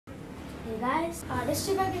Guys,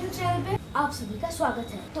 आर्टिस्टिफाइड channel पे आप सभी का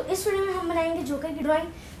स्वागत है। तो इस वीडियो में हम बनाएंगे जोकर की ड्राइंग,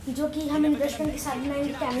 जो कि हम ब्रश पेन के साथ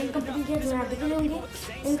बनाएंगे। कैमलिन कंपनी की है, जो यहाँ पे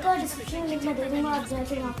होंगे। इनका डिस्क्रिप्शन लिंक मैं दे दूंगा, आप चाहे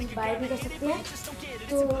तो वहाँ पर बाय भी कर सकते हैं।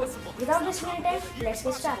 तो without wasting any time, let's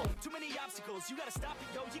get started.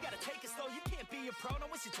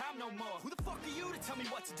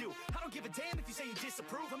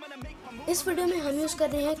 इस वीडियो में हम यूज कर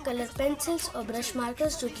रहे हैं कलर पेंसिल्स और ब्रश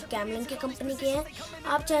मार्कर्स, जो कि कैमलिन की कंपनी के हैं।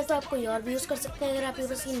 आप चाहे तो आप कोई और भी यूज कर सकते हैं अगर आपके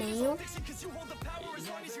पास ये नहीं हो।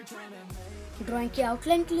 ड्राइंग की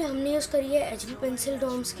आउटलाइन के लिए हमने यूज करी है एचबी पेंसिल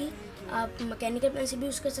डॉम्स की। आप मैकेनिकल पेंसिल भी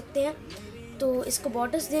यूज कर सकते हैं। तो इसको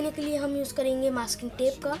बॉर्डर्स देने के लिए हम यूज करेंगे मास्किंग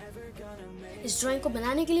टेप का। इस ड्राइंग को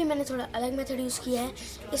बनाने के लिए मैंने थोड़ा अलग मेथड यूज़ किया है।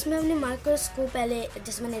 इसमें हमने मार्कर्स को पहले,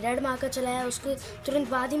 जैसे मैंने रेड मार्कर चलाया, उसके तुरंत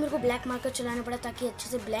बाद ही मेरे को ब्लैक मार्कर चलाना पड़ा, ताकि अच्छे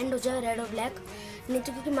से ब्लेंड हो जाए रेड और ब्लैक। नहीं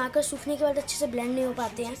तो क्योंकि मार्कर सूखने के बाद अच्छे से ब्लेंड नहीं हो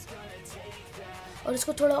पाते हैं। और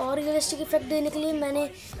इसको थोड़ा और रियलिस्टिक इफेक्ट देने के लिए मैंने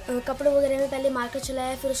कपड़े वगैरह में पहले मार्कर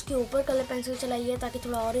चलाया, फिर उसके ऊपर कलर पेंसिल चलाई है, ताकि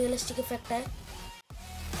थोड़ा और रियलिस्टिक इफेक्ट आए।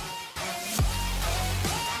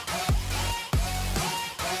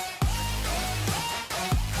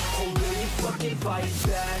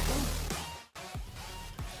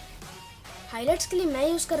 हाइलाइट्स के लिए मैं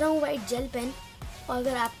यूज़ कर रहा हूँ वाइट जेल पेन। और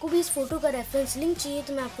अगर आपको भी इस फोटो का रेफरेंस लिंक चाहिए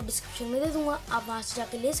तो मैं आपको डिस्क्रिप्शन में दे दूंगा, आप वहाँ से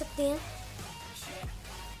जाके ले सकते हैं।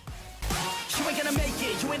 You ain't gonna make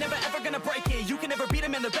it, you ain't never ever gonna break it. You can never beat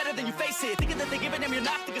them and they're better than you, face it. Thinking that they give a damn, you're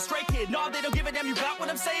not thinking straight, kid. No, they don't give a damn, you got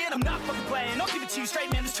what I'm saying? I'm not fucking playing, I'll give it to you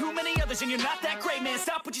straight, man. There's too many others and you're not that great, man.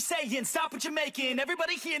 Stop what you're saying, stop what you're making.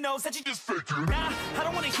 Everybody here knows that you just faking. Nah, I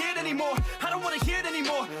don't wanna hear it anymore, I don't wanna hear it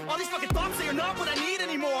anymore. All these fucking thoughts, they are not what I need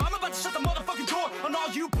anymore. I'm about to shut the motherfucking door on all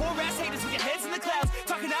you poor ass haters with your heads in the clouds,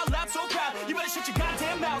 talking out loud so proud. You better shut your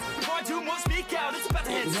goddamn mouth before I do more, speak out. It's about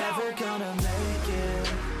to head south. Never gonna make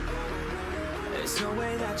it. There's no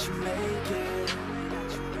way that you make it.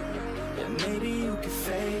 Yeah, maybe you can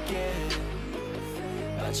fake it,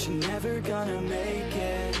 but you're never gonna make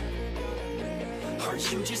it. Are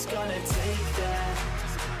you just gonna take that?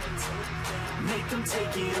 Make them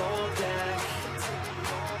take it all back.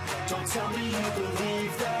 Don't tell me you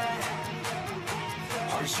believe that.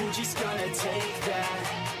 Are you just gonna take that?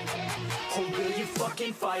 Or will you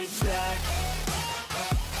fucking fight back?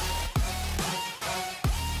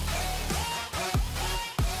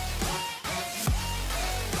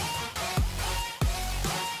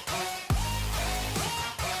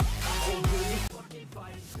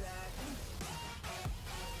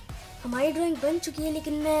 हमारी drawing बन चुकी है,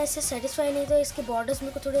 लेकिन मैं ऐसे satisfy नहीं था। इसके बॉर्डर्स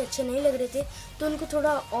मेरे को थोड़े अच्छे नहीं लग रहे थे, तो उनको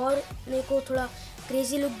थोड़ा और, मेरे को थोड़ा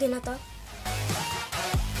क्रेजी लुक देना था।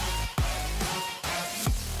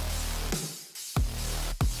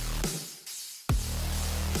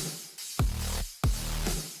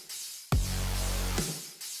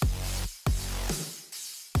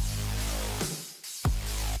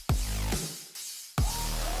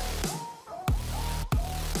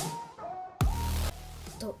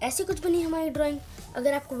 तो ऐसी कुछ बनी हमारी ड्राइंग।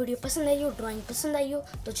 अगर आपको वीडियो पसंद आई हो, ड्राइंग पसंद आई हो,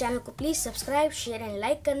 तो चैनल को please subscribe, share and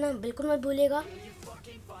like करना बिल्कुल मत भूलिएगा।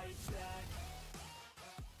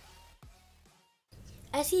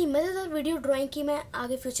 ऐसी ही मज़ेदार वीडियो ड्राइंग की मैं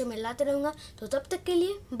आगे फ्यूचर में लाते रहूँगा। तो तब तक के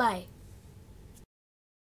लिए बाय।